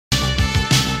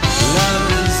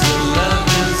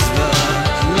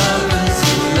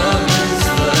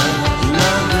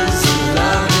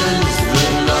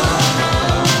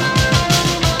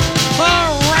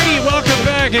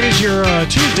back. It is your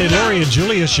Tuesday Lori and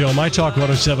Julia show. My Talk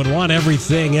 107.1,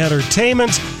 everything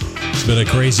entertainment. It's been a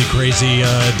crazy, crazy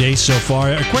day so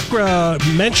far. A quick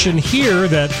mention here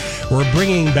that we're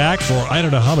bringing back for, I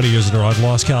don't know how many years in a row, I've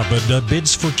lost count, but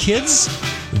Bids for Kids,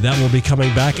 that will be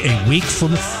coming back a week from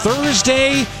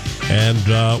Thursday. And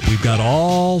we've got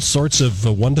all sorts of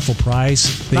wonderful prize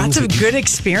things. Lots of good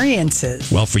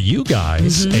experiences. Well, for you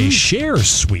guys, a Share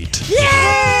Suite. Yay!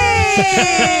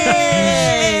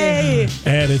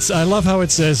 And I love how it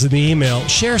says in the email,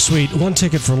 Share Suite, 1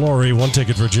 ticket for Lori, 1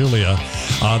 ticket for Julia.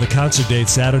 The concert date,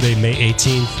 Saturday, May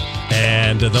 18th.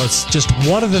 And that's just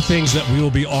one of the things that we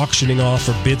will be auctioning off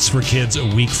for Bids for Kids a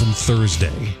week from Thursday.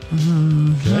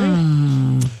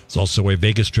 Mm-hmm. Okay. It's also a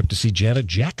Vegas trip to see Janet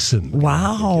Jackson.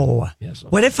 Wow. Yes.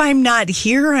 What if I'm not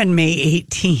here on May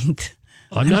 18th?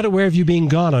 I'm not aware of you being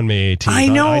gone on May 18th. I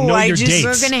know. I know your dates.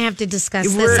 We're going to have to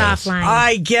discuss this offline.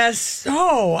 I guess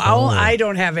so. I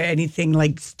don't have anything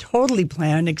like totally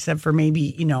planned except for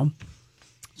maybe,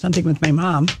 something with my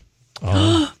mom.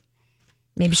 Oh.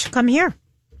 Maybe she'll come here.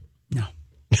 No.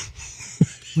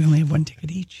 We only have 1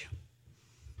 ticket each.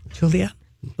 Julia,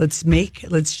 let's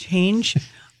change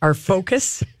our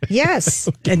focus. Yes.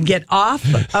 And get off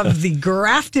of the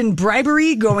graft and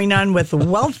bribery going on with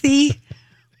wealthy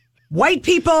white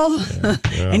people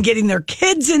and getting their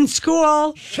kids in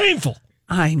school. Shameful.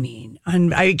 I mean,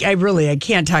 I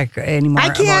can't talk anymore.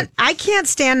 I can't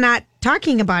stand not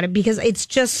talking about it because it's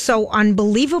just so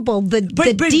unbelievable. The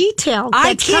detail that's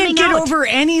I can't get out. over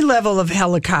any level of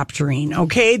helicoptering.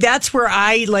 Okay, that's where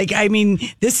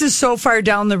this is so far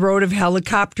down the road of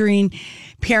helicoptering.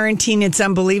 Parenting, it's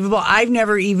unbelievable. I've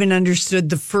never even understood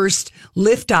the first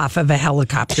liftoff of a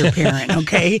helicopter parent,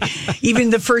 okay? Even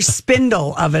the first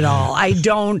spindle of it all.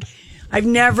 I've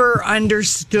never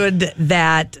understood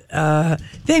that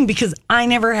thing because I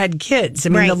never had kids. I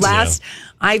mean, the last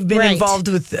I've been involved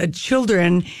with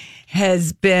children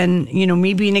has been,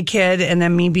 me being a kid and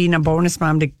then me being a bonus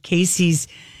mom to Casey's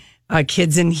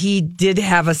kids. And he did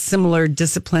have a similar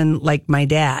discipline like my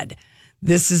dad.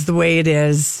 This is the way it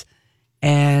is.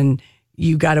 And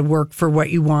you got to work for what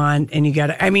you want, and you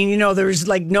got to. There's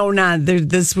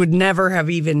this would never have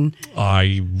even.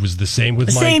 I was the same with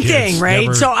my same kids. Thing, right?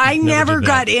 Never, so I never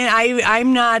got in.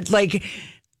 I'm not like.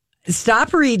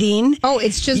 Stop reading. Oh,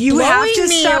 it's just you have to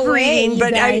me stop away, reading.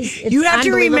 But you have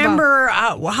to remember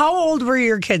how old were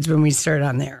your kids when we started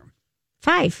on there?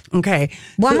 5. Okay.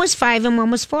 One was 5 and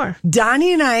one was 4.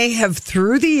 Donnie and I have,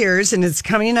 through the years, and it's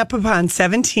coming up upon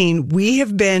 17, we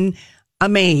have been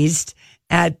amazed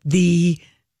at the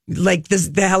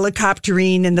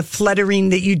helicoptering and the fluttering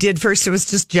that you did first. It was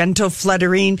just gentle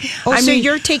fluttering. Oh, so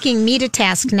you're taking me to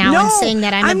task now and saying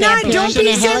that I'm a bad parent and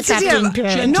a helicoptering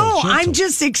parent. No, I'm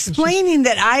just explaining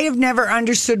that I have never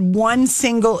understood one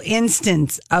single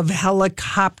instance of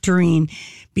helicoptering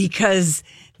because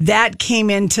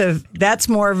that's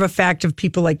more of a fact of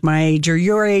people like my age or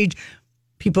your age,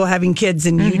 people having kids,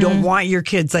 and you don't want your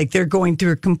kids, like they're going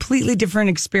through a completely different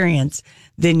experience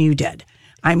than you did.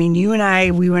 I mean, you and I,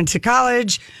 we went to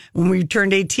college. When we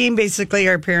turned 18, basically,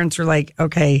 our parents were like,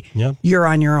 okay, you're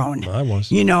on your own. I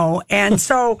was. And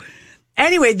so,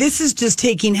 anyway, this is just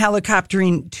taking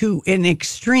helicoptering to an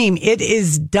extreme. It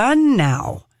is done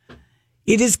now.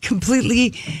 It is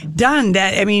completely done.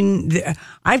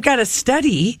 I've got a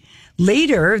study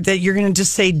later that you're going to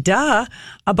just say, duh,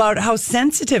 about how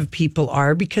sensitive people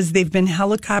are because they've been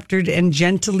helicoptered and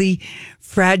gently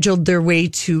fragiled their way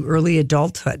to early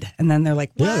adulthood. And then they're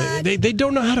like, what? Yeah, they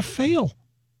don't know how to fail.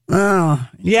 Oh,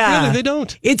 yeah. Really, they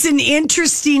don't. It's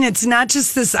it's not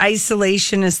just this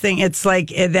isolationist thing. It's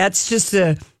like, that's just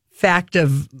a fact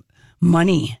of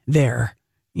money there,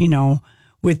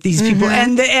 with these people.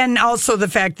 And also the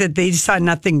fact that they saw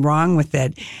nothing wrong with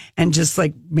it. And just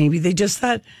like, maybe they just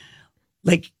thought,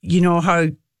 like, how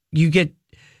you get,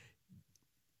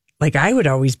 like, I would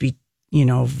always be, I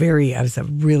was a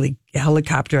really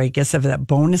helicopter, I guess, of that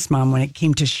bonus mom when it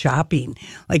came to shopping.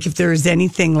 Like, if there was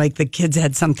anything, like the kids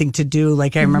had something to do.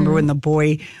 Like, I remember when the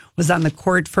boy was on the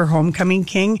court for Homecoming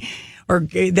King or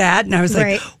that. And I was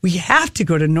like, we have to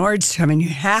go to Nordstrom and you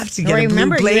have to get a blue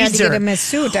blazer. You had to get him a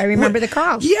suit. I remember the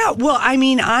call. Yeah. Well,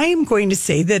 I'm going to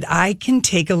say that I can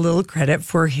take a little credit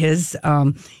for his,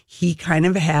 he kind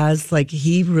of has, like,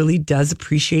 he really does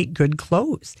appreciate good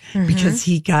clothes because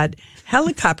he got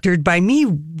helicoptered by me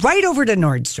right over to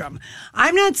Nordstrom.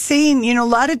 I'm not saying, a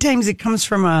lot of times it comes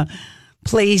from a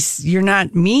place you're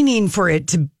not meaning for it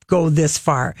to go this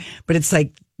far, but it's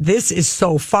like, this is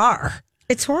so far.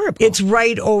 It's horrible. It's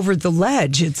right over the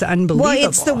ledge. It's unbelievable. Well,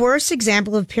 it's the worst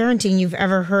example of parenting you've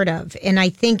ever heard of. And I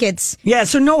think it's... Yeah,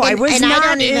 so no, I was not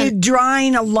don't even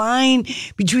drawing a line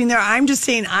between there. I'm just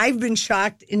saying I've been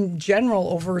shocked in general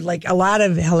over like a lot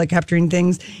of helicoptering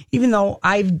things, even though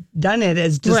I've done it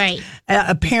as just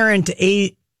a parent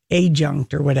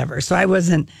adjunct or whatever. So I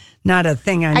wasn't... Not a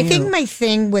thing I think my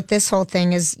thing with this whole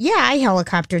thing is, I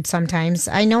helicoptered sometimes.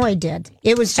 I know I did.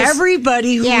 It was just...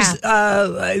 Everybody who's,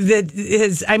 that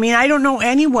is, I mean, I don't know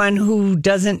anyone who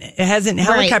hasn't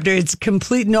helicoptered. It's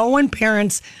complete, no one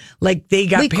parents like they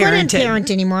got parented. We couldn't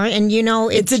parent anymore, and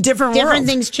it's a different world. Different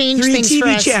things change 3 things TV for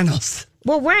us. channels.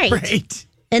 Well, right.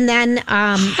 And then...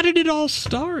 how did it all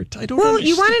start? I don't know. Well,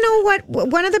 you want to know what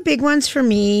one of the big ones for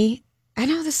me... I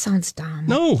know this sounds dumb.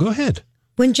 No, go ahead.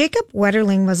 When Jacob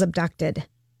Wetterling was abducted,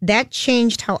 that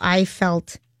changed how I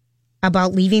felt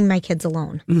about leaving my kids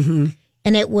alone. Mm-hmm.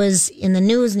 And it was in the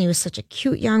news, and he was such a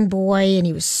cute young boy, and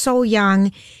he was so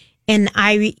young. And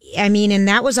I mean, and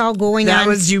that was all going on. That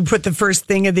was, you put the first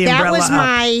thing of the umbrella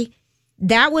up.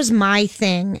 That was my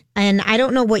thing. And I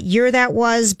don't know what year that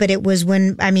was, but it was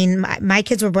when, I mean, my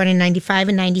kids were born in 95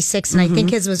 and 96, and I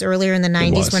think his was earlier in the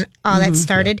 90s when all that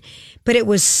started. But it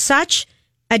was such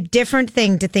a different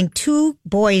thing to think 2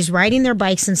 boys riding their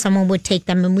bikes and someone would take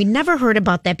them. And we never heard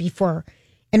about that before.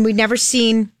 And we'd never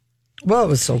seen. Well, it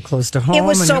was so close to home. It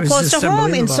was so close to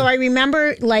home. And so I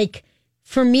remember, like,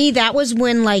 for me, that was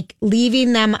when, like,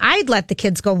 leaving them, I'd let the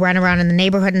kids go run around in the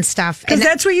neighborhood and stuff. Because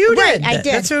that's what you did. Right, I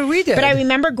did. That's what we did. But I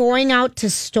remember going out to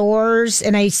stores,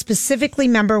 and I specifically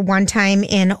remember one time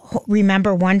in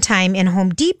Home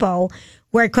Depot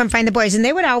where I couldn't find the boys. And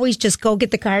they would always just go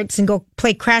get the carts and go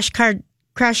play crash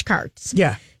carts.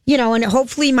 Yeah. And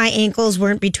hopefully my ankles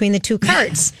weren't between the 2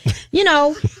 carts,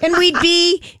 and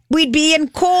we'd be in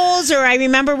Kohl's, or I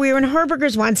remember we were in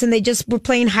Herberger's once, and they just were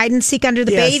playing hide and seek under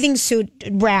the bathing suit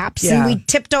wraps, and we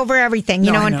tipped over everything,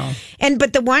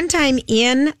 but the one time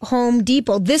in Home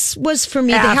Depot, this was for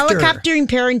me, the helicoptering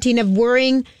parenting of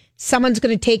worrying someone's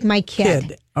going to take my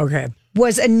kid. Okay.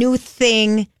 Was a new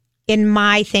thing in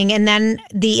my thing. And then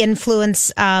the influence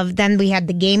of, then we had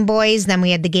the Game Boys, then we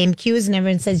had the Game Cues, and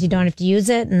everyone says you don't have to use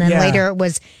it. And then later it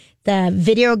was the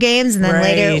video games, and then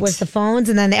later it was the phones,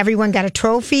 and then everyone got a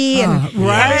trophy, and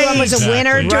everyone was a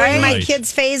winner during my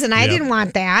kids' phase, and I didn't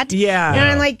want that. Yeah. And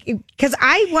I'm like, because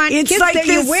I want kids like that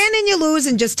you win and you lose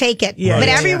and just take it. Yeah, but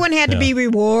everyone had to be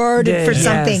rewarded for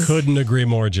something. Couldn't agree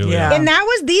more, Julia. Yeah. And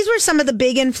these were some of the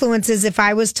big influences if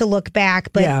I was to look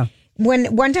back. But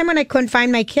one time when I couldn't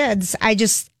find my kids,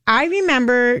 I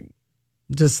remember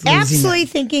just absolutely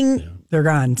thinking they're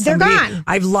gone. They're gone.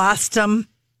 I've lost them.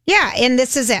 Yeah, and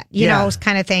this is it,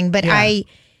 kind of thing. But I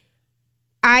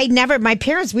never, my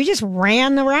parents, we just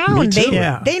ran around.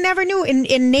 They never knew.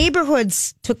 In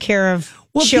neighborhoods took care of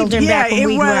children back when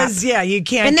we grew up. Yeah, you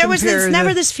can't. And there was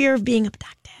never this fear of being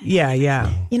abducted. Yeah.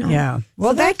 Yeah.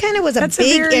 Well, that kind of was a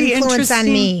big influence on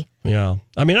me. Yeah.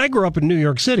 I mean, I grew up in New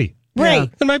York City.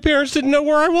 Right. And my parents didn't know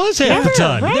where I was half the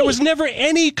time. Right. There was never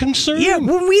any concern. Yeah,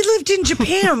 when we lived in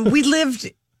Japan, we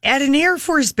lived at an Air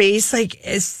Force base, like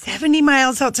 70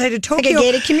 miles outside of Tokyo. Like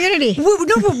a gated community.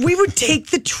 But we would take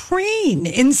the train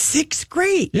in 6th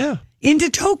grade into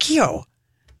Tokyo.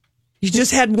 You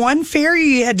just had one ferry.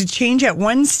 You had to change at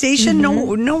one station.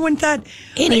 Mm-hmm. No one thought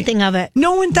anything of it.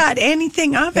 No one thought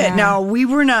anything of it. Now, we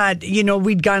were not,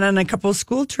 we'd gone on a couple of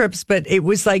school trips, but it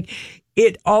was like,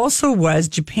 it also was,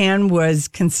 Japan was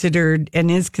considered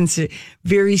and is considered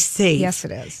very safe. Yes,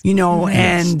 it is.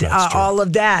 And all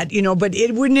of that, but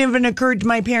it wouldn't have occurred to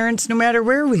my parents no matter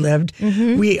where we lived.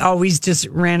 Mm-hmm. We always just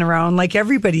ran around like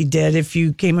everybody did if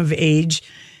you came of age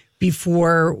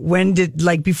before the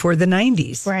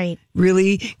 90s. Right.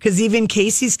 Really? Because even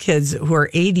Casey's kids, who are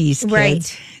 80s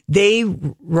kids, they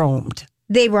roamed.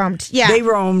 They roamed, yeah. They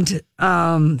roamed.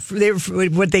 They were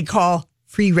what they call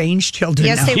free range children.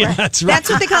 Yes, they were. Yeah, that's right. That's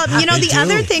what they call it. The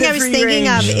other thing I was thinking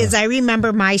of is I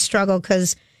remember my struggle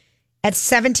because at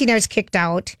 17 I was kicked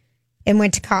out and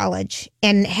went to college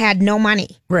and had no money.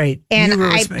 Right. And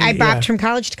I bopped from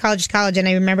college to college to college, and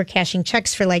I remember cashing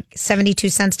checks for like 72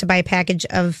 cents to buy a package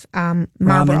of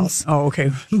Marlboros. Oh,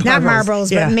 okay. Not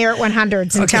Marlboros, but Merit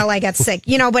 100s until I got sick.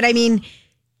 But I mean,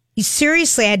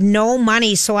 seriously, I had no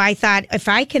money. So I thought, if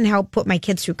I can help put my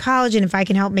kids through college and if I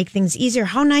can help make things easier,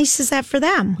 how nice is that for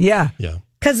them? Yeah. Yeah.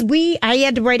 Because I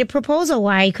had to write a proposal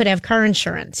why I could have car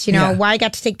insurance, why I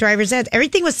got to take driver's ed.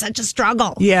 Everything was such a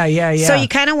struggle. Yeah. So you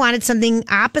kind of wanted something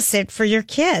opposite for your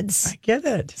kids. I get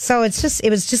it. So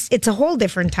it's a whole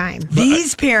different time.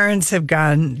 They've gone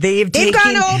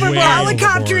overboard.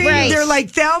 Helicoptering. Right. They're like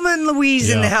Thelma and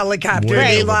Louise in the helicopter.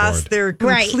 They lost their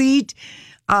complete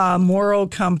moral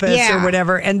compass or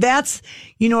whatever. And that's,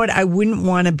 you know what, I wouldn't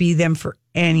want to be them for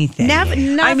anything.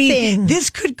 Nothing. I mean, this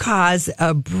could cause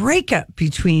a breakup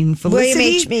between Felicity.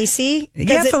 William H. Macy.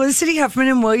 Yeah, Felicity Huffman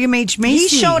and William H. Macy. He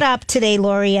showed up today,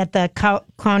 Lori, at the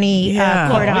county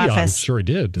court office. I'm sure he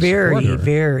did. Very,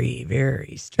 very,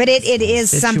 very But it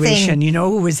is situation. something. You know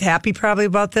who was happy probably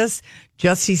about this?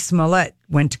 Jussie Smollett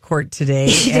went to court today.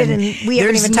 He didn't. We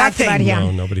haven't even talked about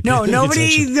him. No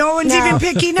one's even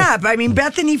picking up. I mean,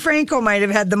 Bethany Frankel might have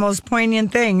had the most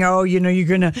poignant thing. Oh, you know, you're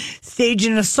going to stage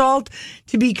an assault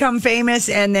to become famous,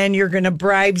 and then you're going to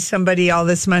bribe somebody all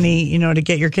this money, you know, to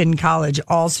get your kid in college,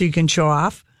 all so you can show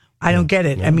off. I don't get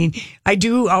it. Yeah. I mean, I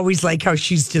do always like how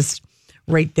she's just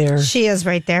right there. She is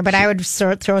right there, but I would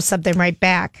throw something right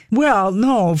back. Well,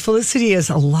 no, Felicity is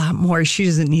a lot more. She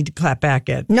doesn't need to clap back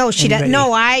at. No, she doesn't.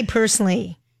 No, I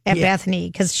personally at Bethany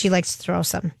because she likes to throw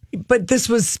some. But this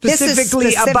was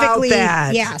specifically about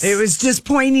that. Yes, it was just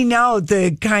pointing out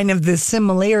the kind of the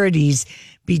similarities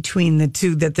between the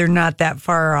two, that they're not that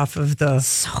far off of the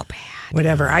so bad.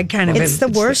 Whatever. It's the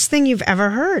worst thing you've ever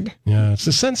heard. Yeah, it's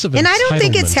a sense of entitlement. And I don't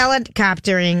think it's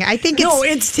helicoptering. I think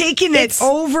it's taking it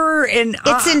over and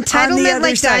it's entitlement,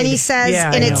 like Donnie says,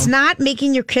 and it's not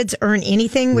making your kids earn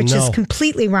anything, which is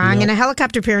completely wrong. And a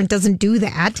helicopter parent doesn't do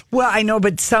that. Well, I know,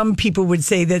 but some people would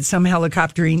say that some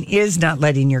helicoptering is not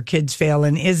letting your kids fail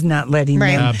and is not letting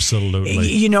them. Absolutely.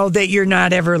 You know, that you're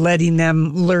not ever letting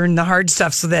them learn the hard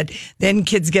stuff, so that then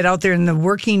kids get out there and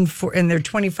they're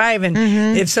 25, and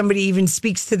if somebody even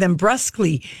speaks to them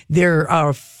brusquely,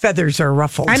 their feathers are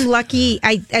ruffled. I'm lucky.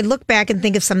 I look back and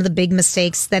think of some of the big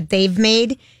mistakes that they've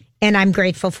made, and I'm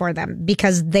grateful for them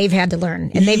because they've had to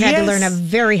learn, and they've had to learn a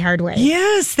very hard way.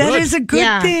 Yes, that is a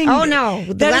good thing. Oh, no.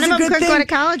 None of them could go to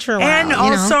college for a while. And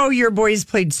also, your boys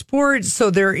played sports,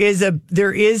 so there is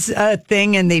a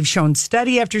thing, and they've shown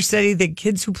study after study that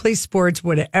kids who play sports,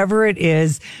 whatever it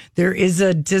is, there is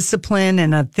a discipline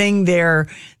and a thing there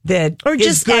that or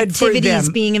just good activities for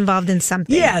them. Being involved in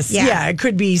something. Yes, it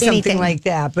could be something like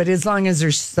that, but as long as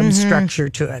there's some structure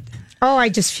to it. Oh, I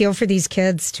just feel for these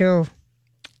kids, too.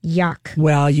 Yuck.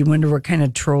 Well, you wonder what kind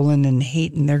of trolling and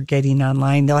hating they're getting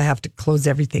online. They'll have to close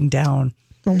everything down.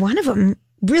 Well, one of them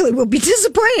really will be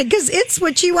disappointed because it's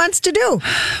what she wants to do.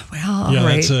 Well, all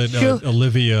right. That's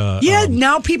Olivia.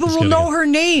 Now people will know her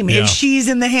name. Yeah. If she's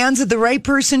in the hands of the right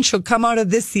person, she'll come out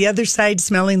of the other side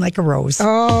smelling like a rose.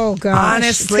 Oh, gosh.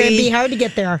 Honestly. It's going to be hard to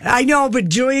get there. I know, but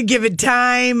Julia, give it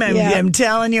time. I'm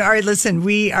telling you. All right, listen,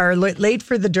 we are late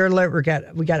for the Dirt Alert.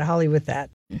 We got Holly with that.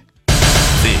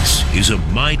 This is a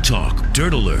My Talk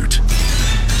Dirt Alert.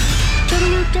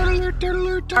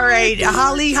 All right,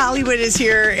 Holly Hollywood is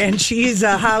here, and she's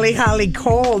a Holly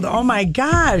cold. Oh my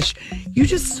gosh, you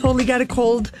just totally got a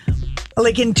cold,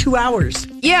 like in 2 hours.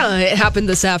 Yeah, it happened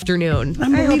this afternoon.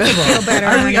 Unbelievable. Feel better.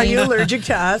 Are you allergic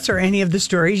to us or any of the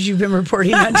stories you've been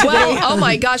reporting on today? Well, oh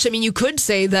my gosh. I mean, you could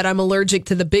say that I'm allergic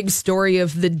to the big story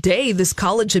of the day, this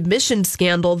college admission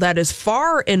scandal that is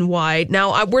far and wide.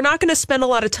 Now, we're not going to spend a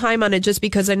lot of time on it just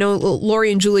because I know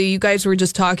Lori and Julie, you guys were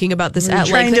just talking about this at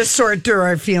trying to sort through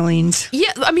our feelings.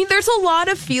 Yeah, I mean, there's a lot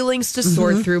of feelings to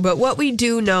sort through, but what we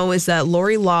do know is that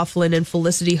Lori Loughlin and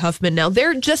Felicity Huffman, now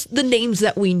they're just the names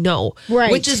that we know,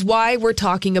 right? Which is why we're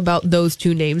talking about those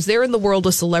two names. They're in the world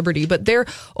of celebrity, but they're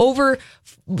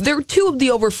two of the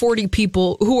over 40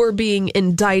 people who are being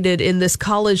indicted in this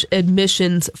college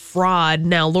admissions fraud.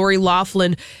 Now, Lori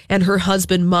Loughlin and her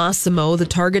husband Massimo, the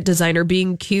Target designer,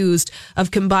 being accused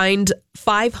of combined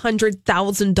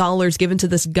 $500,000 given to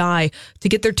this guy to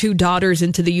get their two daughters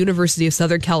into the University of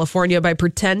Southern California by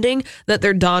pretending that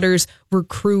their daughters were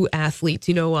crew athletes,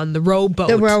 on the rowboat.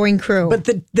 The rowing crew. But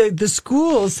the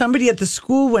school, somebody at the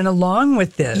school went along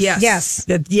with this. Yes.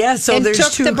 So and there's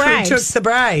took two the bribes. who took the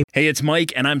bribe. Hey, it's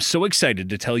Mike, and I'm so excited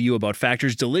to tell you about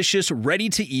Factor's delicious,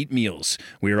 ready-to-eat meals.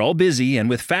 We are all busy, and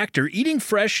with Factor, eating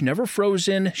fresh, never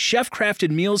frozen,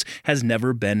 chef-crafted meals has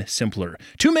never been simpler.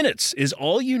 2 minutes is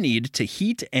all you need to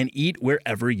heat and eat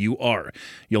wherever you are.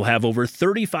 You'll have over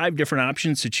 35 different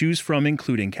options to choose from,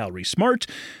 including Calorie Smart,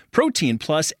 Protein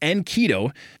Plus, and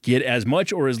Keto. Get as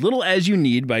much or as little as you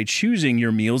need by choosing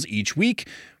your meals each week.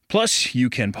 Plus, you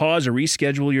can pause or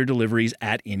reschedule your deliveries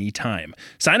at any time.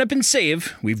 Sign up and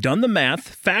save. We've done the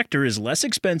math. Factor is less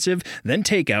expensive than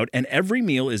takeout, and every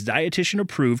meal is dietitian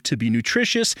approved to be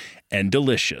nutritious and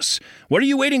delicious. What are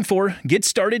you waiting for? Get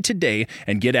started today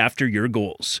and get after your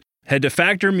goals. Head to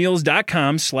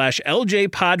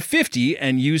factormeals.com/LJPod50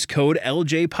 and use code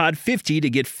LJPod50 to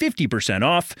get 50%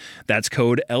 off. That's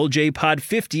code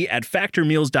LJPod50 at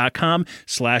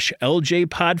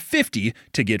factormeals.com/LJPod50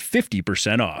 to get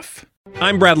 50% off.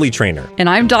 I'm Bradley Trainer. And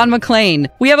I'm Don McClain.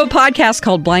 We have a podcast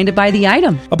called Blinded by the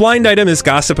Item. A blind item is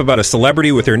gossip about a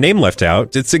celebrity with their name left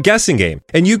out. It's a guessing game,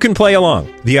 and you can play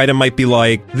along. The item might be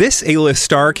like, this A-list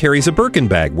star carries a Birkin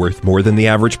bag worth more than the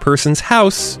average person's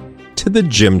house to the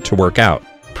gym to work out.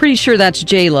 Pretty sure that's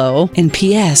J-Lo. And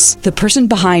P.S. the person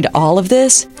behind all of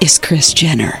this is Kris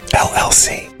Jenner,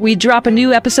 LLC. We drop a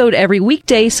new episode every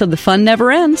weekday so the fun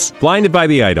never ends. Blinded by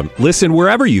the Item. Listen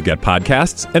wherever you get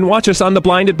podcasts and watch us on the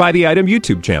Blinded by the Item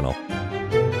YouTube channel.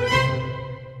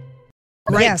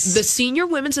 Right. Yes. The Senior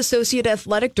Women's Associate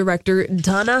Athletic Director,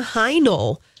 Donna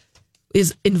Heinel,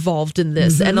 is involved in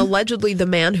this. And allegedly the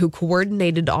man who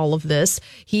coordinated all of this,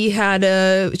 he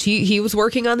was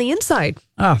working on the inside.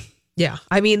 Oh. Yeah,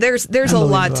 I mean, there's a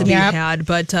lot to be had,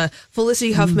 but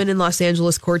Felicity Huffman in Los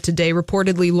Angeles court today.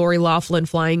 Reportedly, Lori Loughlin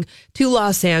flying to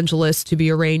Los Angeles to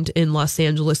be arraigned in Los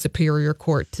Angeles Superior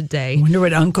Court today. I wonder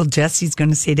what Uncle Jesse's going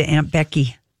to say to Aunt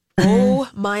Becky. Oh,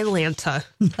 my Lanta,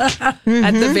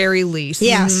 at the very least.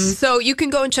 Yes. So you can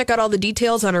go and check out all the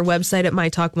details on our website at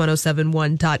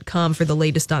mytalk1071.com for the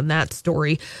latest on that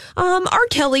story. R.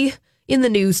 Kelly in the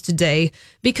news today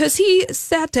because he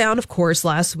sat down, of course,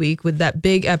 last week with that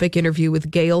big epic interview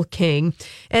with Gayle King.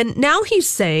 And now he's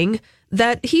saying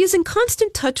that he is in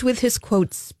constant touch with his,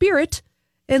 quote, spirit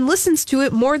and listens to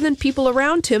it more than people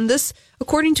around him. This,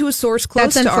 according to a source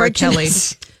close to R. Kelly.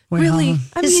 Well, really?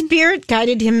 His spirit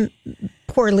guided him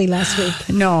poorly last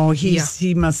week. No, he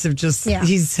must have just,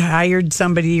 he's hired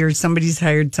somebody or somebody's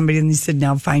hired somebody and he said,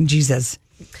 now find Jesus.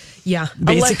 Yeah.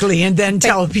 Basically, and then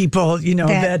tell people,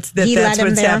 that's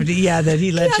what's happening. Yeah, that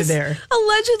he led you there.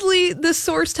 Allegedly, the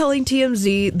source telling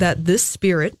TMZ that this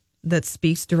spirit that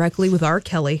speaks directly with R.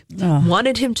 Kelly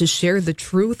wanted him to share the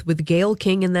truth with Gayle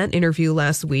King in that interview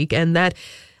last week, and that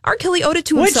R. Kelly owed it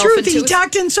to himself. What truth? He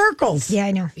talked in circles. Yeah,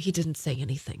 I know. He didn't say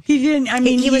anything. He didn't. I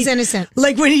mean, he was innocent.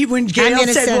 Like when Gayle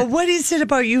said, "Well, what is it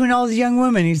about you and all the young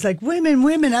women?" He's like,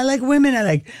 "Women. I like women. I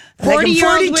like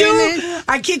 40-year-old 42. women.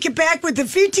 I kick it back with the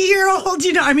 50-year-old.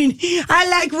 I mean, I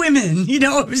like women.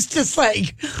 It was just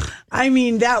like, I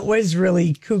mean, that was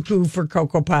really cuckoo for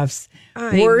Cocoa Puffs.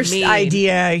 Worst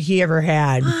idea he ever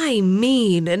had.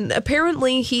 And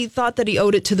apparently he thought that he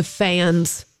owed it to the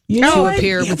fans.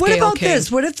 Appear with what Gayle about King.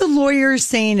 This? What if the lawyer is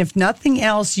saying, if nothing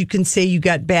else, you can say you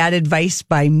got bad advice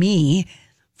by me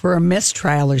for a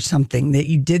mistrial or something, that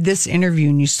you did this interview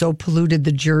and you so polluted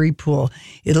the jury pool,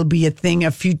 it'll be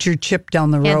a future chip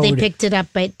down the road. Yeah, they picked it up,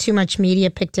 but too much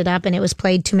media picked it up, and it was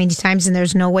played too many times, and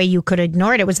there's no way you could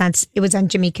ignore it. It was on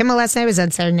Jimmy Kimmel last night. It was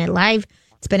on Saturday Night Live.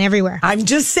 It's been everywhere. I'm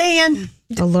just saying.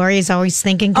 Well, Lori is always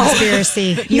thinking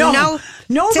conspiracy. It's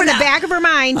in the back of her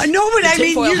mind. No, but I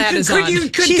mean, you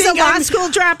could she's a law school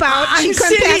dropout. She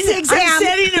couldn't pass the exam. I'm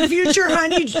setting a future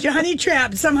honey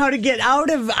trap somehow to get out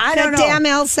of, I don't know. The damn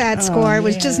LSAT score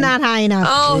was just not high enough.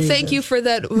 Oh, Jesus. Thank you for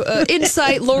that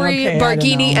insight, Lori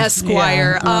Barghini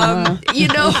Esquire. Yeah.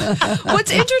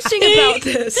 What's interesting about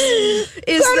this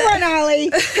is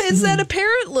that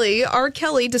apparently R.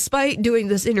 Kelly, despite doing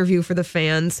this interview for the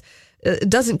fans,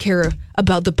 doesn't care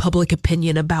about the public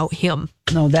opinion about him.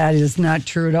 No, that is not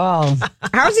true at all.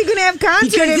 How's he going to have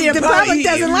concert if the public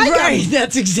doesn't like him? Right,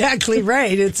 that's exactly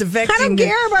right. It's affecting. I don't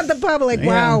care about the public.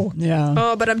 Wow. Yeah.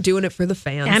 Oh, but I'm doing it for the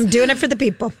fans. I'm doing it for the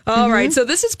people. All right. So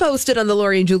this is posted on the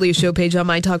Lori and Julia show page on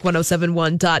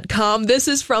mytalk1071.com. This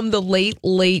is from the Late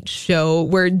Late Show,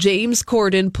 where James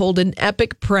Corden pulled an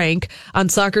epic prank on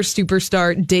soccer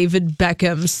superstar David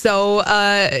Beckham. So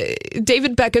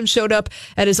David Beckham showed up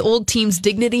at his old team's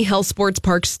Dignity Health Sports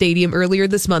Park Stadium earlier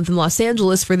this month in Los Angeles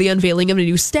for the unveiling of a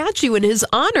new statue in his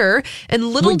honor.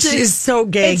 And Which is so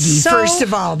gaggy, first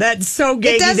of all. That's so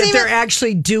gaggy that they're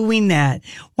actually doing that.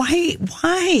 Why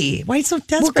so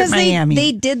desperate, Miami?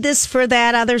 They did this for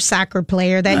that other soccer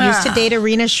player that used to date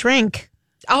Arena Shrink.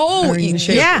 Oh,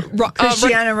 yeah.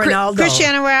 Cristiano Ronaldo.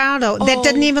 Cristiano Ronaldo. That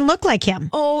doesn't even look like him.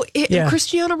 Oh,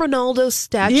 Cristiano Ronaldo's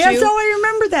statue. Yes, I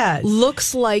remember that.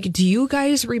 Looks like, do you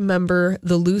guys remember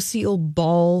the Lucille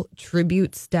Ball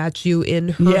tribute statue in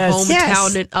her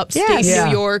hometown in upstate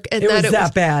New York? And it was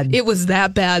that bad. It was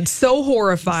that bad. So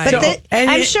horrifying.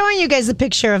 I'm showing you guys a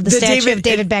picture of the statue of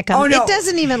David Beckham. Oh, no. It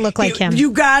doesn't even look like him.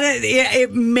 You got it.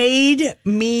 It made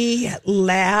me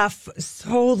laugh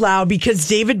so loud because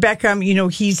David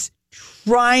Beckham, he's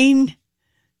trying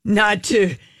not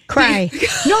to cry.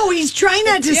 He's trying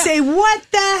not to say, what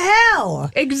the hell?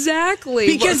 Exactly.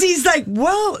 Because he's like,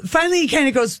 well, finally he kind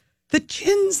of goes, The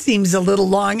chin seems a little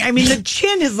long. I mean, the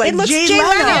chin is like It looks Jay Jay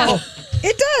Leno. Leno.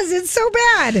 It does. It's so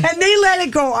bad. And they let it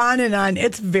go on and on.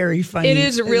 It's very funny. It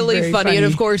is really very funny. And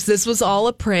of course, this was all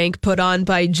a prank put on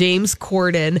by James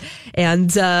Corden.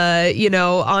 And,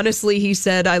 honestly, he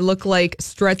said, I look like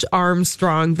Stretch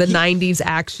Armstrong, the 90s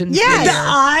action Yeah. The figure.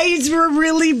 eyes were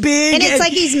really big. And it's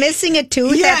like he's missing a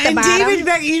tooth at the and bottom. David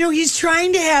Beckham, he's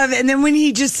trying to have, and then when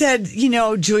he just said,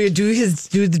 Julia, do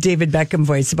the David Beckham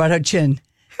voice about her chin.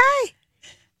 Hi.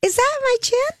 Is that my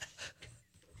chin?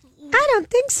 I don't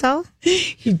think so.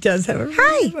 He does have a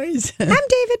Hi. voice. I'm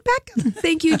David Beckham.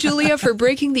 Thank you, Julia, for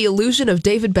breaking the illusion of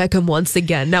David Beckham once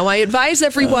again. Now, I advise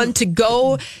everyone to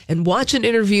go and watch an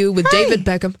interview with David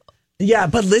Beckham. Yeah,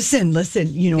 but listen,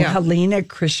 Helena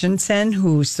Christensen,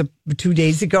 who 2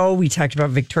 days ago we talked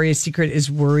about Victoria's Secret,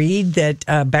 is worried that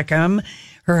Beckham,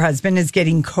 her husband, is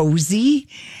getting cozy.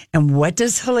 And what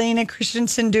does Helena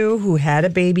Christensen do, who had a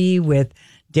baby with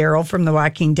Daryl from The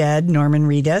Walking Dead, Norman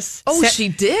Reedus? Oh, she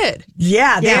did.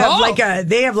 Yeah, they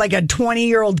have like a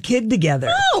 20-year-old kid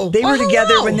together. Oh, they were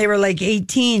together hello. when they were like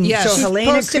 18. Yeah, so she's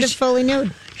Helena Posted it fully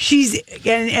nude. she's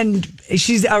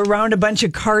around a bunch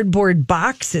of cardboard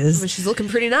boxes. Well, she's looking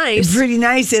pretty nice. Pretty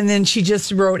nice. And then she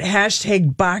just wrote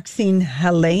 #boxing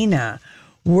Helena.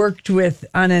 Worked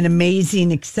on an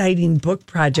amazing, exciting book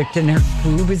project, and her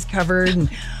boob is covered. And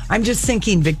I'm just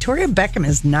thinking, Victoria Beckham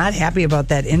is not happy about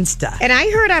that Insta. And I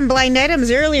heard on Blind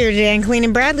Items earlier today on Clean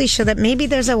and Bradley show that maybe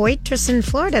there's a waitress in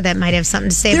Florida that might have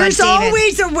something to say There's about David.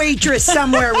 always a waitress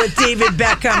somewhere with David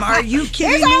Beckham. Are you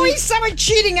kidding There's me? always someone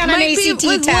cheating on an Might be ACT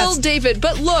with test. Lil David,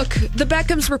 but look, the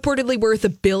Beckham's reportedly worth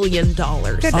 $1 billion.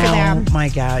 Good for them. Oh my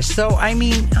gosh. So, I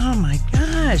mean, oh my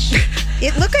gosh.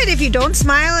 Look at it, if you don't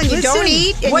smile and you don't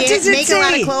eat and what you does it make say? a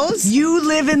lot of clothes. You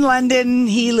live in London,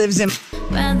 he lives in...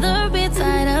 Rather be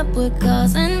tied up with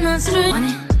calls and not straight. I want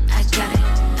it, I got it.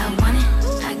 I want it,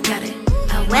 I got it.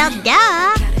 I want Well, it, duh.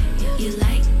 I got it. You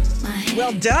like my hair.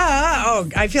 Well, duh. Oh,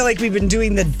 I feel like we've been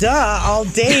doing the duh all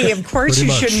day. Of course you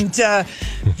Pretty much.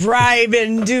 shouldn't bribe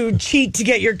and cheat to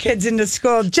get your kids into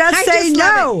school. Just I say just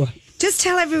love no. it. Just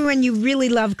tell everyone you really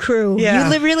love crew.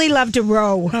 Yeah. You really love to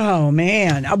row. Oh,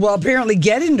 man. Well, apparently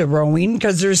get into rowing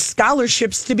because there's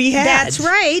scholarships to be had. That's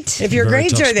right. If your Very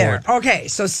grades tough are there. sport. Okay,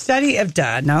 so study of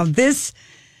duh. Now, this...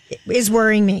 Is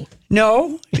worrying me.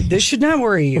 No, this should not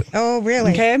worry you. Oh,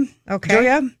 really? Okay? Okay.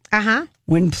 Julia? Uh-huh.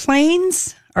 When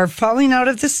planes are falling out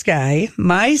of the sky,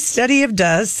 my study of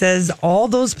duh says all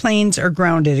those planes are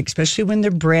grounded, especially when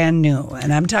they're brand new.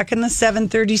 And I'm talking the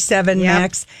 737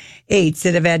 MAX 8s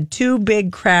that have had 2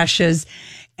 big crashes.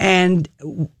 And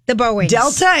The Boeings.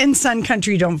 Delta and Sun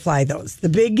Country don't fly those. The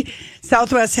big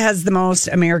Southwest has the most,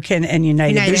 American and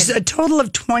United. There's a total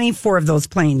of 24 of those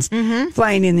planes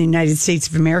flying in the United States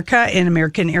of America in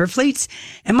American air fleets.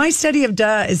 And my study of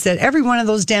duh is that every one of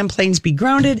those damn planes be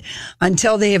grounded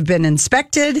until they have been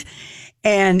inspected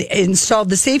and installed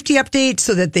the safety update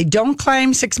so that they don't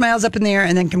climb 6 miles up in the air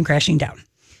and then come crashing down.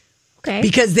 Okay.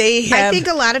 Because they have... I think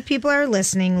a lot of people are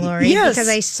listening, Lori, Yes. because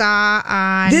I saw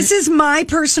on... This is my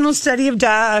personal study of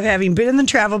duh, of having been in the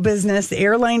travel business, the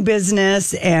airline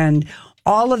business, and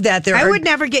all of that. I would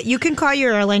never get... You can call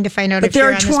your airline to find out But if there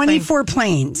you're are on this plane. 24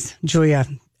 planes, Julia.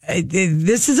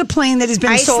 This is a plane that has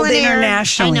been sold Iceland Air,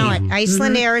 internationally. I know it.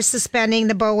 Iceland Air is suspending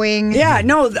the Boeing. Yeah,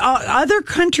 no, other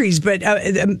countries, but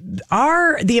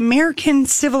the American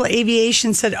Civil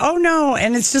Aviation said, oh no.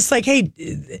 And it's just like, hey,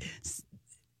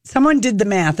 someone did the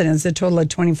math and it's a total of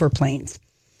 24 planes.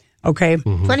 Okay.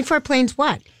 24 planes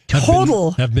what?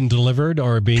 Have been delivered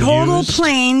or being Total used?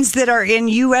 planes that are in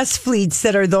U.S. fleets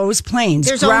that are those planes.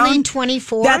 There's only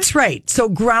 24? That's right. So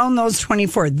ground those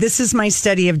 24. This is my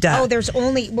study of duh. Oh, there's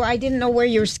only... Well, I didn't know where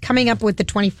you're coming up with the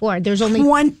 24. There's only...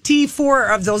 24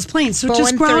 of those planes. So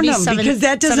just Boeing ground them 37 because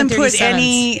that doesn't put 737s.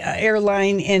 any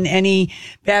airline in any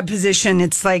bad position.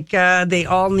 It's like they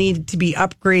all need to be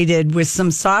upgraded with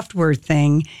some software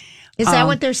thing. Is that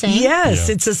what they're saying? Yes,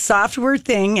 it's a software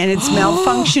thing and it's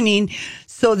malfunctioning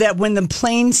so that when the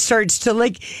plane starts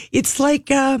to it's like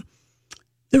the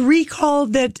recall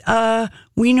that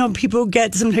we know people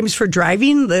get sometimes for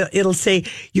driving. It'll say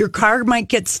your car might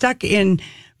get stuck in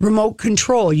remote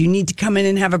control. You need to come in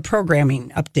and have a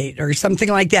programming update or something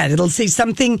like that. It'll say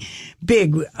something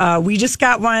big. We just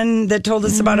got one that told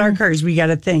us about our cars. We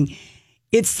got a thing.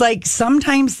 It's like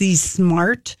sometimes these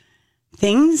smart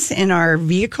things in our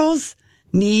vehicles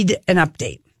need an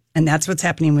update. And that's what's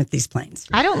happening with these planes.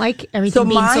 I don't like everything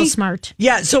being so smart.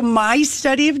 Yeah, so my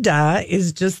study of duh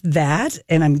is just that,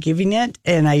 and I'm giving it,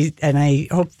 and I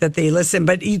hope that they listen.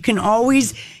 But you can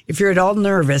always, if you're at all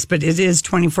nervous, but it is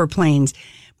 24 planes.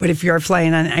 But if you're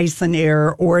flying on Iceland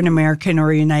Air or an American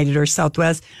or United or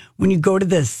Southwest, when you go to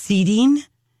the seating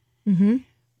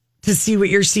to see what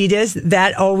your seat is,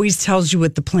 that always tells you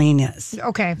what the plane is.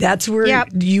 Okay. That's where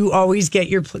you always get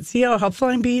your... See how helpful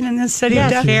I'm being in this study?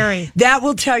 Yes, very. That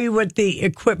will tell you what the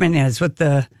equipment is, what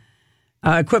the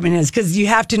equipment is, because you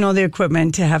have to know the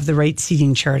equipment to have the right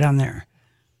seating chart on there.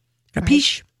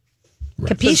 Capiche?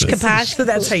 Capiche, capache. So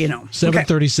that's how you know.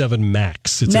 737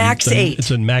 MAX. It's MAX 8. It's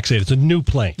a MAX 8. It's a new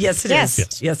plane. Yes, it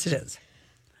is. Yes, it is.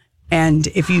 And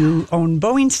if you own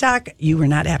Boeing stock, you were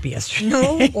not happy yesterday.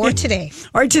 No, or today.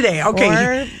 Or today.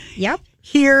 Okay. Yep.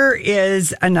 Here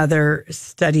is another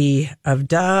study of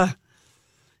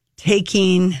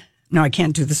taking. No, I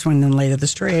can't do this one in light of the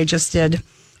story I just did.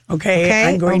 Okay.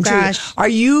 I'm going to. Are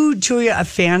you, Julia, a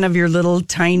fan of your little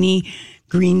tiny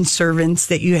green servants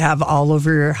that you have all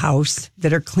over your house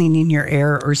that are cleaning your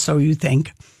air, or so you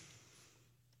think?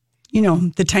 You know,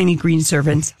 the tiny green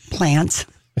servants, plants.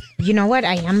 You know what?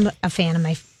 I am a fan of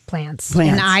my plants.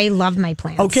 And I love my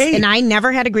plants. Okay. And I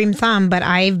never had a green thumb, but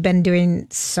I've been doing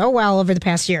so well over the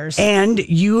past years. And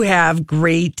you have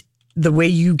the way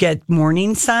you get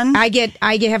morning sun. I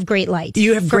have great light.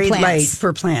 You have great light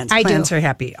for plants. Plants are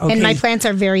happy. Okay. And my plants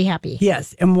are very happy.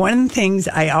 Yes. And one of the things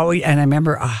I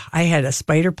remember I had a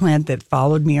spider plant that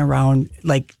followed me around,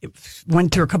 like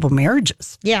went through a couple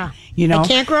marriages. Yeah. You know, I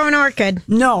can't grow an orchid.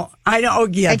 No, I don't. Oh,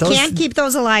 yeah. I can't keep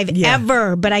those alive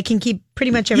ever, but I can keep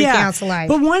pretty much everything else alive.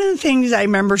 But one of the things I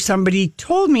remember somebody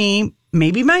told me,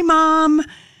 maybe my mom,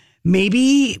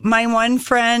 maybe my one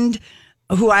friend,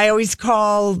 who I always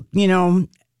call,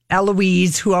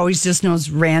 Eloise, who always just knows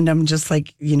random, just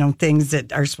like, things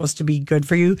that are supposed to be good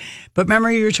for you. But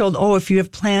remember, you were told, if you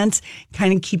have plants,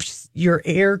 kind of keeps your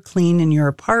air clean in your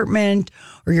apartment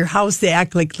or your house. They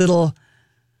act like little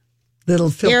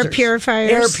filters. Air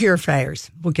purifiers. Air purifiers.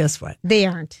 Well, guess what? They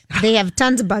aren't. They have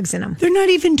tons of bugs in them. They're not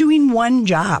even doing one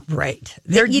job right.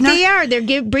 They are.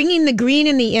 They're bringing the green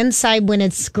in the inside when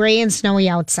it's gray and snowy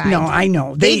outside. No, I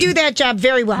know. They do that job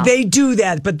very well. They do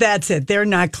that, but that's it. They're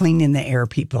not cleaning the air,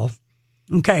 people.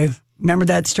 Okay. Remember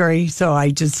that story? So I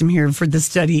just am here for the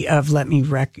study of let me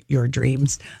wreck your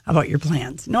dreams about your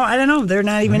plants. No, I don't know. They're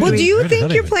not even do you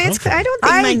think your plants... I don't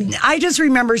think I just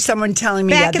remember someone telling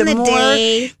me back that in the more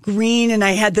day, green, and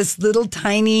I had this little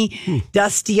tiny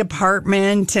dusty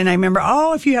apartment, and I remember,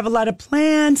 if you have a lot of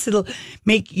plants, it'll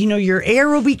make, your air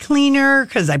will be cleaner,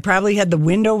 because I probably had the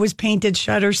window was painted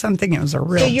shut or something. It was a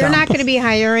real So you're not going to be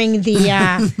hiring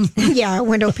the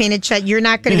window painted shut. You're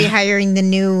not going to be hiring the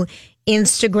new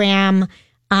Instagram,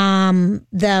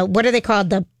 what are they called?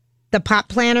 The pot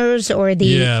planters or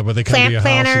the but they come plant to your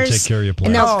planters. house and take care of your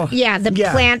plants.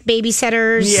 Plant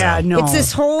babysitters. Yeah, no. It's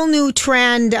this whole new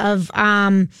trend of,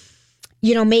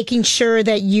 making sure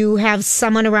that you have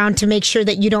someone around to make sure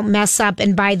that you don't mess up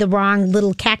and buy the wrong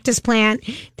little cactus plant.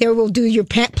 They will do your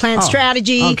plant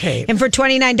strategy. Okay. And for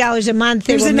 $29 a month,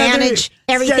 they will manage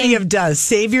everything. Study of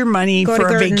save your money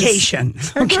for a vacation.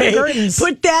 Okay.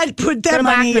 Put that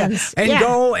money and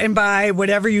go and buy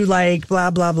whatever you like,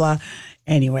 blah, blah, blah.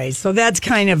 Anyway, so that's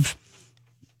kind of...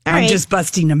 I'm just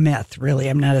busting a myth, really.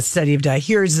 I'm not a study of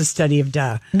Here's a study of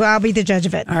Well, I'll be the judge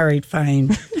of it. All right,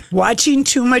 fine. Watching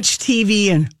too much TV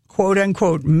in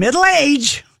quote-unquote middle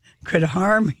age could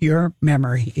harm your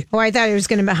memory. Oh, I thought it was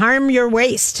going to harm your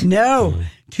waist. No.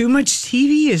 Too much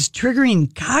TV is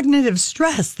triggering cognitive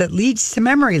stress that leads to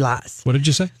memory loss. What did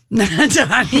you say?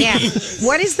 Yeah.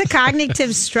 What is the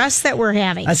cognitive stress that we're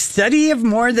having? A study of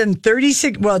more than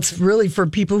 36... Well, it's really for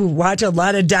people who watch a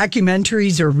lot of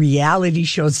documentaries or reality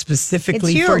shows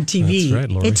specifically for TV. That's right,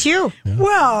 Lori. It's you. Yeah.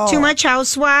 Well... Too Much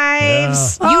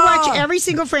Housewives. Yeah. You watch every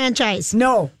single franchise.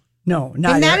 No, not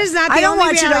and that is not the I don't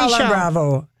only watch it all show. on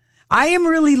Bravo. I am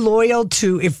really loyal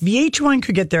to, if VH1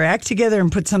 could get their act together and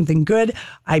put something good,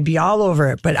 I'd be all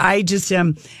over it. But I just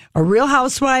am a Real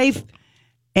Housewife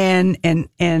and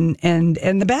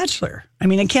The Bachelor. I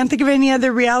mean, I can't think of any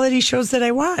other reality shows that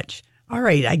I watch. All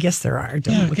right, I guess there are.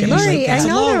 Don't look at me like that. I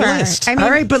know there are. I mean, all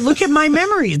right, but look at my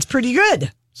memory. It's pretty good.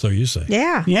 So you say.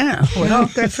 Yeah. Yeah. Well,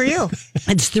 good for you.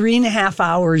 It's 3.5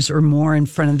 hours or more in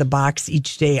front of the box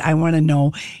each day. I want to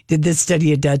know, did this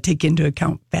study take into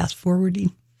account fast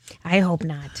forwarding? I hope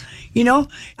not.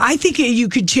 I think you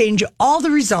could change all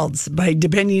the results by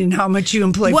depending on how much you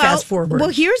employ fast forward. Well,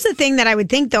 here's the thing that I would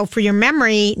think, though, for your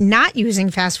memory, not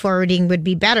using fast forwarding would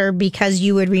be better because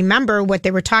you would remember what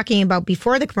they were talking about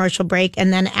before the commercial break,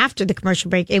 and then after the commercial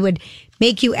break, it would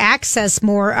make you access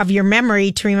more of your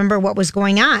memory to remember what was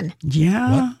going on.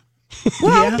 Yeah.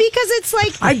 Well, because it's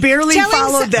like I barely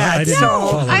followed that. I didn't So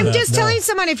follow I'm that, just no. telling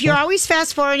someone, if you're always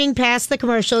fast forwarding past the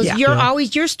commercials, Yeah. you're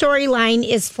always, your storyline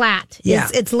is flat. Yeah.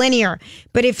 It's linear.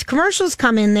 But if commercials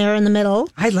come in there in the middle,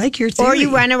 I like your theory. or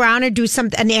you run around or do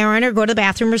an errand or go to the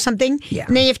bathroom or something, Yeah.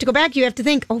 and then you have to go back, you have to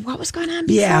think, oh, what was going on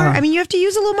before? Yeah. I mean, you have to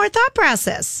use a little more thought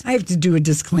process. I have to do a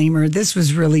disclaimer. This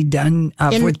was really done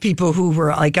with people who were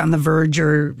like on the verge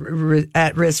or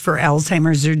at risk for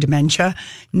Alzheimer's or dementia.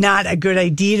 Not a good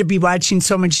idea to be watching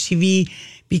so much TV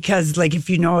because, like, if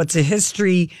you know it's a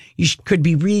history, you could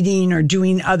be reading or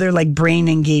doing other like brain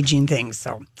engaging things.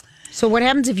 So what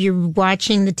happens if you're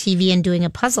watching the TV and doing a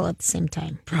puzzle at the same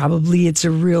time? probably it's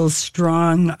a real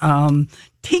strong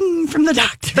ting from the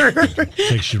doctor.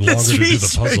 Takes you longer to do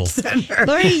the puzzle.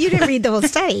 Lori, you didn't read the whole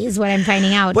study, is what I'm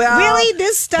finding out. Well- really,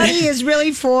 this study is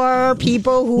really for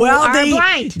people who are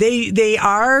blind. They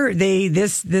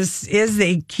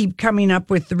keep coming up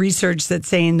with the research that's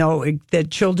saying though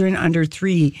that children under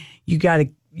 3, you gotta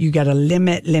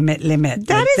limit.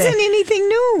 That isn't anything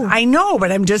new. I know,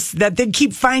 but I'm just that they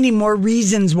keep finding more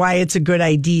reasons why it's a good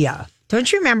idea. Don't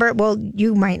you remember? Well,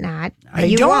 you might not. I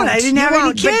You don't. won't. I didn't You have any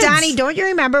won't. kids. But Donnie, don't you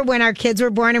remember when our kids were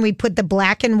born and we put the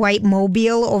black and white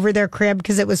mobile over their crib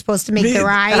because it was supposed to make their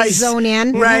eyes zone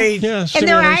in? Right. Yeah, And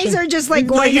their eyes simulation. are just like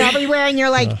going everywhere, and you're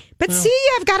like, but see,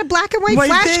 I've got a black and white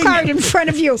White thing. flashcard in front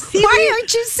of you. Why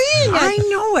aren't you seeing I it?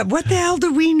 know it. What the hell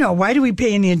do we know? Why do we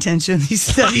pay any attention to these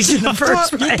studies in the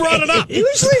first place? You brought it up.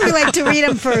 Usually we like to read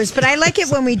them first, but I like it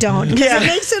when we don't because Yeah. it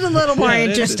makes it a little more Yeah,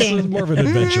 it's interesting. more of an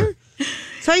adventure.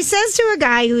 So he says to a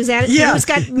guy who's Yeah. who's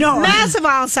got No. massive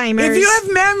Alzheimer's. If you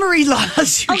have memory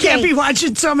loss, you Okay. can't be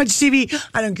watching so much TV.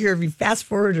 I don't care if you fast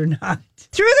forward or not.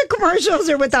 through the commercials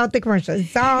or without the commercials,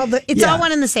 it's all Yeah. all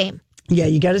one and the same. Yeah,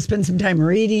 you got to spend some time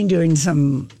reading, doing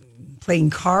some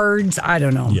playing cards. I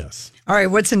don't know. Yes. All right,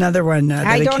 what's another one? That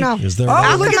I don't know. Is there Oh,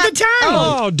 another look one? at the time.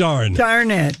 Oh, darn.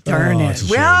 Darn it. Oh, it. it's a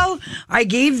shame. Well, I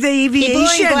gave the People in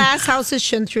aviation. glass houses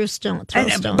shouldn't throw stones.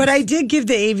 But I did give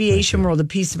the aviation world a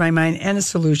piece of my mind and a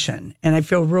solution. And I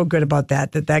feel real good about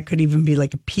that could even be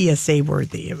like a PSA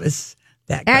worthy. It was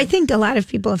that good. I think a lot of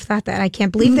people have thought that. I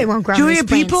can't believe they won't ground Julia, these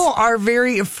planes. people are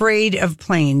very afraid of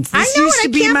planes. This I know, used to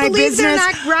and I be can't my believe they're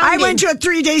business. not grounding. I went to a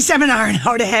 3-day seminar on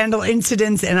how to handle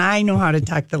incidents, and I know how to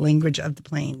talk the language of the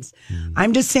planes.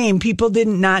 I'm just saying, people did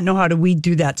not know how to weed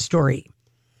through that story.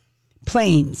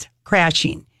 Planes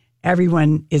crashing.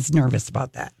 Everyone is nervous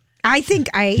about that. I think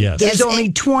Yes. There's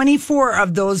only 24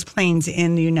 of those planes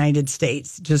in the United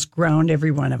States. Just ground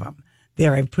every one of them.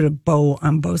 There, I put a bow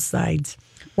on both sides.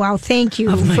 Wow, thank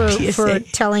you Of my for PSA.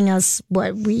 telling us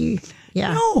what we.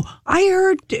 Yeah. No, I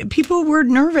heard people were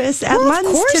nervous at Well, lunch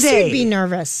of course today. you'd be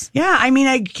nervous. Yeah, I mean,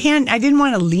 I didn't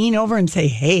want to lean over and say,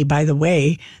 hey, by the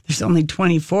way, there's only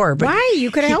 24. But Why? You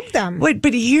could help them. But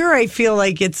here I feel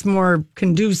like it's more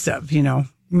conducive,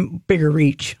 bigger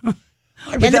reach.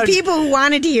 And the people who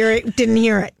wanted to hear it didn't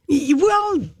hear it.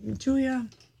 Well, Julia.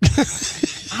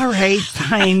 All right,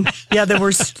 fine. Yeah, there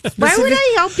were specific. Why would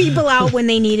I help people out when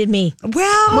they needed me?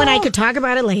 Well, When I could talk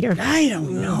about it later. I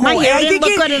don't know. My hair I didn't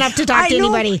think look good enough to talk to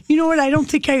anybody. You know what? I don't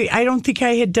think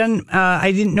I had done.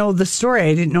 I didn't know the story.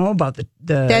 I didn't know about the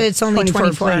That it's only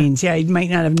 24 planes. Yeah, I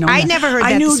might not have known. I that. never heard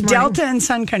I that knew this morning. Delta and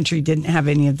Sun Country didn't have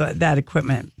any of that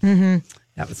equipment. Mm-hmm.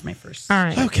 That was my first. All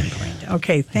right.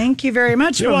 Okay. Thank you very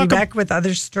much. You're we'll welcome. be back with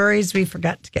other stories we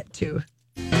forgot to get to.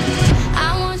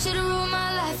 I want you to rule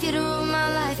my life, you to rule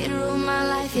my life, you to rule my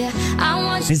life, yeah. I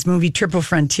want you. His movie Triple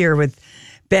Frontier with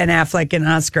Ben Affleck and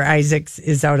Oscar Isaacs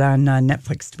is out on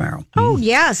Netflix tomorrow. Oh,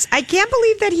 yes. I can't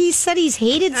believe that he said he's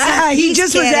hated He He's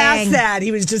just was kidding. asked that.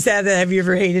 He was just asked that. Have you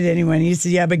ever hated anyone? He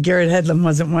said, yeah, but Garrett Hedlund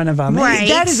wasn't one of them. Right.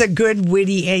 That is a good,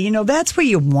 witty, that's what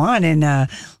you want in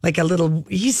like a little,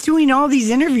 he's doing all these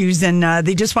interviews and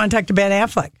they just want to talk to Ben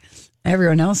Affleck.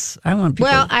 Everyone else, I want people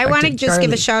Well, to I talk want to to just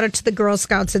give a Charlie. shout out to the Girl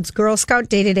Scouts. It's Girl Scout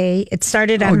Day today. It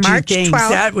started on gee, March thanks. 12th.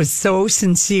 That was so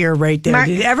sincere right there.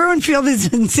 Did everyone feel the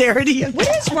sincerity? What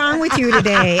is wrong with you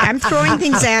today? I'm throwing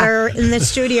things at her in the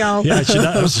studio. Yeah,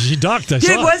 she ducked. I Dude,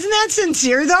 saw it. wasn't that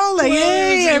sincere though? Like,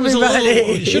 hey, It was a everybody.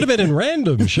 little- it should have been in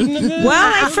random, shouldn't it?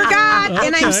 Well, I forgot,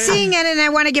 and I'm Okay. seeing it, and I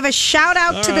want to give a shout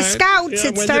out to the right. Scouts. Yeah, it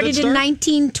when did started it in start?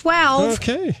 1912.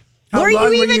 Okay. How Or long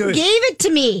you were even you- gave it to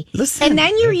me. Listen. And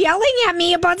then you're yelling at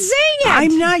me about saying it.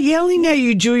 I'm not yelling at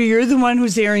you, Julia. You're the one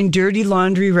who's airing dirty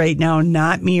laundry right now,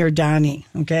 not me or Donnie.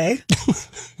 Okay,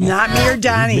 not me or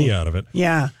Donnie. Leave me out of it.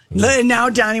 Yeah. Now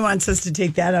Donnie wants us to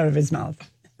take that out of his mouth.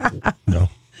 No,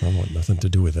 I want nothing to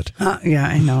do with it. Yeah,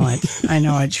 I know it. I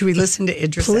know it. Should we listen to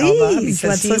Idris Elba? Please, Because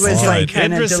let's he listen. was All like right,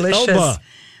 kind of Idris delicious.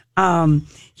 Elba.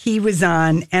 He was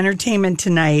on Entertainment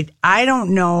Tonight. I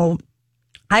don't know.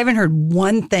 I haven't heard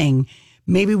one thing,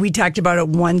 maybe we talked about it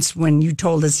once when you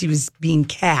told us he was being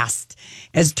cast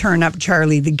as Turn Up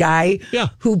Charlie, the guy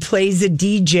who plays a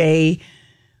DJ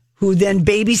who then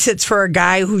babysits for a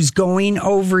guy who's going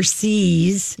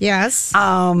overseas. Yes.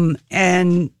 And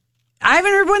I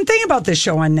haven't heard one thing about this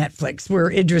show on Netflix where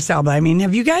Idris Elba. I mean,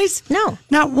 have you guys? No.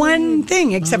 Not one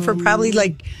thing, except for probably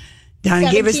like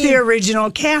Don gave us the original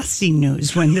casting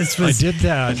news when this was I did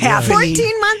that. happening.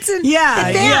 14 months in Yeah.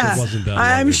 advance. It wasn't that long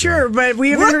I'm ago. sure, but we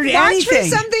haven't heard Watch anything.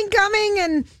 for something coming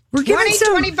in We're giving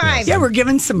 2025. we're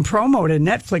giving some promo to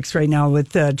Netflix right now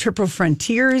with Triple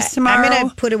Frontiers tomorrow. I'm going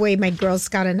to put away my Girl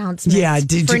Scout announcement. Yeah,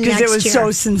 did for you? Because it next was year.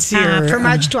 so sincere. For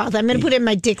March 12th. I'm going to put it in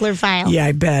my tickler file. Yeah,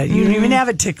 I bet. You don't even have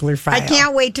a tickler file. I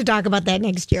can't wait to talk about that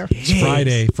next year. It's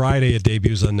Friday it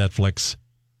debuts on Netflix.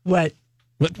 What?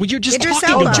 What you're just Idris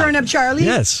talking Elba. about. Turn Up Charlie?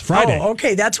 Yes, Friday. Oh,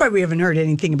 okay. That's why we haven't heard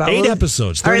anything about it. 8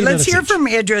 episodes, All right, 30 let's hear minutes each. from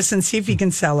Idris and see if he can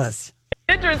sell us.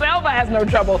 Idris Elba has no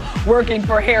trouble working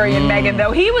for Harry and Meghan,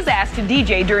 though. He was asked to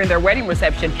DJ during their wedding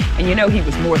reception, and you know he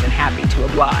was more than happy to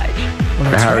oblige.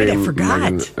 Well, that's Harry right, I and forgot.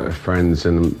 Meghan are friends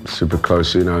and super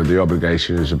close. You know, the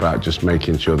obligation is about just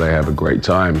making sure they have a great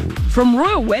time. From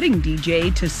royal wedding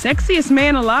DJ to sexiest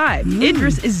man alive,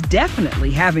 Idris is definitely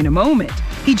having a moment.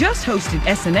 He just hosted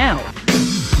SNL.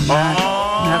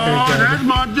 Not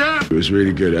very good. It was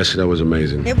really good. SNL was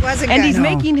amazing. It wasn't And good. he's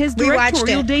making his We watched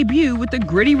directorial it. debut with the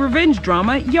gritty revenge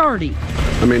drama Yardie.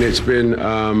 I mean, it's been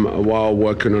a while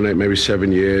working on it, maybe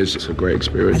 7 years. It's a great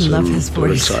experience. I love I'm his so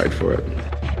voice. excited for it.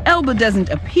 Elba doesn't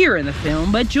appear in the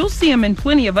film, but you'll see him in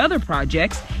plenty of other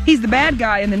projects. He's the bad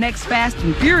guy in the next Fast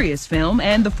and Furious film,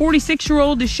 and the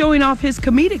 46-year-old is showing off his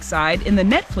comedic side in the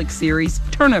Netflix series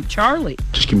Turn Up Charlie.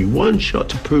 Just give me one shot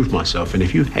to prove myself, and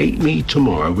if you hate me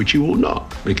tomorrow, which you will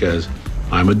not, because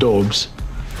I'm a Dorbs.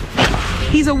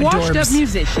 He's a washed-up Adorbs.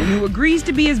 musician who agrees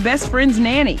to be his best friend's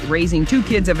nanny. Raising 2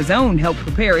 kids of his own helped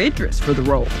prepare Idris for the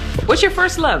role. What's your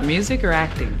first love, music or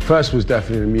acting? First was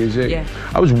definitely the music. Yeah.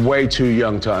 I was way too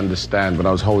young to understand, but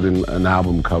I was holding an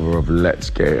album cover of Let's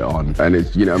Get It On. And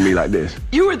it's, you know me, like this.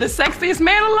 You were the sexiest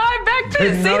man alive back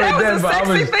then. See, that was a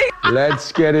sexy thing.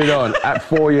 Let's Get It On at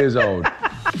 4 years old.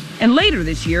 And later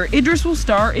this year, Idris will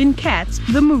star in Cats,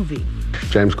 the movie.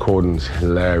 James Corden's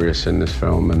hilarious in this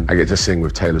film, and I get to sing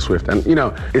with Taylor Swift. And, you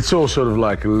know, it's all sort of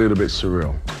like a little bit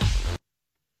surreal.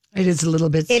 It is a little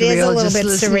bit surreal. It is a little just bit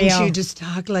listening surreal. to you just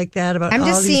talk like that about I'm all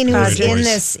just these seeing who's projects. in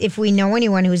this, if we know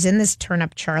anyone who's in this Turn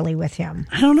Up Charlie with him.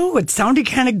 I don't know. It sounded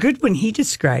kind of good when he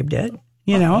described it.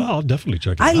 You know? I'll definitely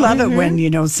check it I out. love it when, you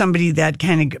know, somebody that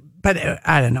kind of, but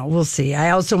I don't know. We'll see.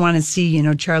 I also want to see, you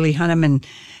know, Charlie Hunnam and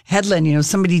Hedlund. You know,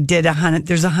 somebody did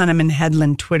there's a Hunnam and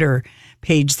Hedlund Twitter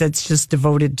page that's just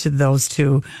devoted to those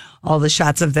two. All the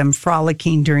shots of them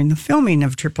frolicking during the filming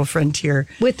of Triple Frontier.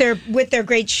 With their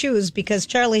great shoes, because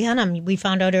Charlie Hunnam, we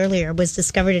found out earlier, was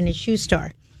discovered in a shoe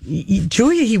store.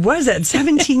 Julia, he was at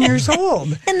 17 years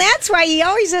old. And that's why he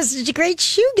always has such a great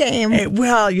shoe game.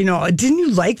 Well, you know, didn't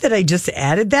you like that I just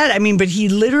added that? I mean, but he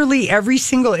literally, every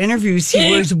single interview,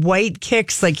 he wears white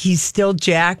kicks like he's still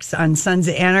Jax on Sons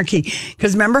of Anarchy.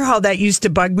 Because remember how that used to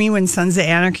bug me when Sons of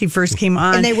Anarchy first came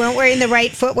on? And they weren't wearing the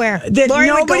right footwear. That Lori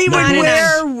nobody go on would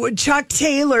and on. wear Chuck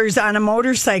Taylors on a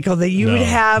motorcycle, that you would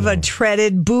have a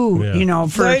treaded boot, you know.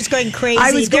 Lori's going crazy.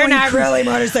 I was They're going not crazy. really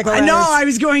motorcycle I know, riders. I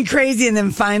was going crazy. And then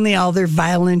finally, all their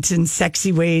violent and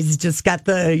sexy ways just got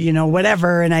the, you know,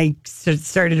 whatever. And I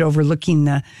started overlooking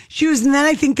the shoes. And then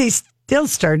I think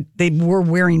they were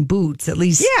wearing boots, at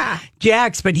least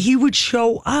Jax, but he would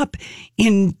show up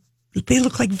they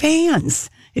look like Vans.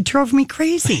 It drove me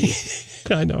crazy.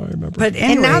 I know, I remember. But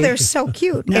anyway. And now they're so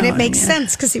cute. No, and it makes yeah.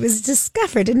 sense because he was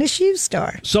discovered in a shoe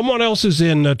store. Someone else is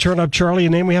in Turn Up Charlie, a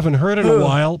name we haven't heard in a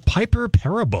while, Piper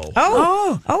Perabo.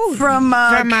 From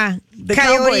the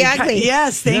Coyote Cowboy. Ugly.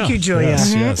 Yes, thank you, Julia.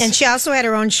 Yes. And she also had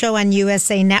her own show on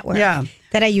USA Network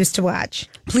that I used to watch.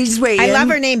 Please weigh in. I love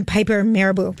her name, Piper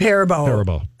Marabou.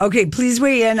 Perabo. Okay, please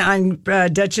weigh in on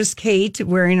Duchess Kate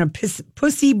wearing a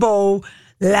pussy bow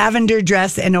lavender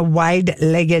dress and a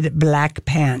wide-legged black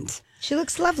pant. She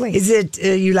looks lovely. Is it,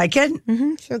 you like it?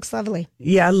 Mm-hmm. She looks lovely.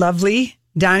 Yeah, lovely.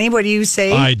 Donnie, what do you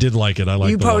say? I did like it. I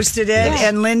like You posted it. Yeah.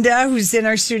 And Linda, who's in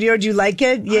our studio, do you like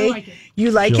it? I like it.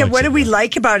 You like She it? likes What it, do we yeah.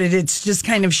 like about it? It's just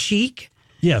kind of chic.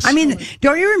 Yes. I mean,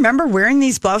 don't you remember wearing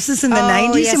these blouses in the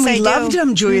 90s? yes, And we I do. loved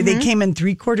them, Julia. They came in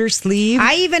 3/4 sleeve.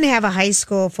 I even have a high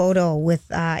school photo with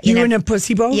in a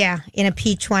pussy bow? Yeah, in a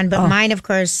peach one. But mine, of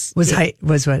course, Was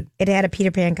what? it had a Peter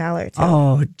Pan collar too.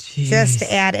 Oh, geez. Just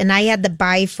to add, and I had the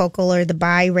bifocal or the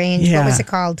bi range. Yeah. What was it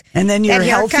called? And then your That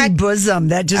healthy haircut? bosom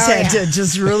that just Oh, had yeah. to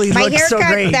just really My look haircut, so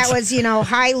great. that was,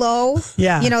 high low.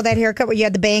 Yeah. You know, that haircut where you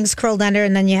had the bangs curled under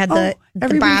and then you had the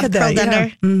everybody bob had that, curled yeah.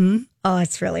 under. Mm-hmm. Oh,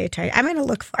 it's really attractive. I'm going to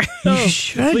look for it. You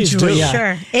should, please do. Julia.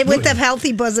 Sure. With the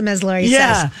healthy bosom, as Lori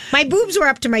Yeah. says. My boobs were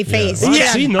up to my face. Well, Yeah.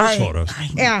 I've seen those photos.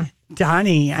 Yeah.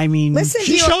 Donnie, I mean, Listen,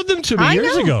 She showed them to me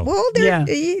years ago. Well,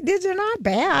 they're not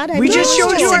bad. I we mean, just it's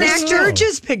showed you an our actor.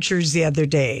 Sturgis pictures the other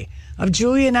day of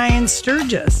Julia and I in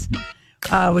Sturgis.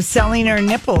 Was selling our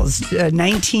nipples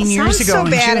 19 years Sounds ago so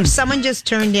in bad June. if someone just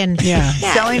turned in. Yeah,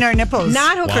 selling our nipples.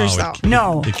 Not hookers, Wow, though.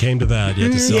 No. It came to that. You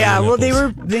had to sell Yeah, your well, they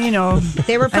nipples. were,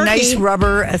 They were a nice perky.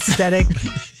 rubber,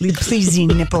 aesthetically pleasing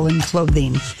nipple and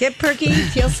clothing. Get perky,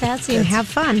 feel sassy, and have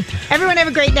fun. Everyone have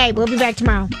a great night. We'll be back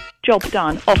tomorrow. Job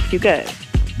done. Off you go.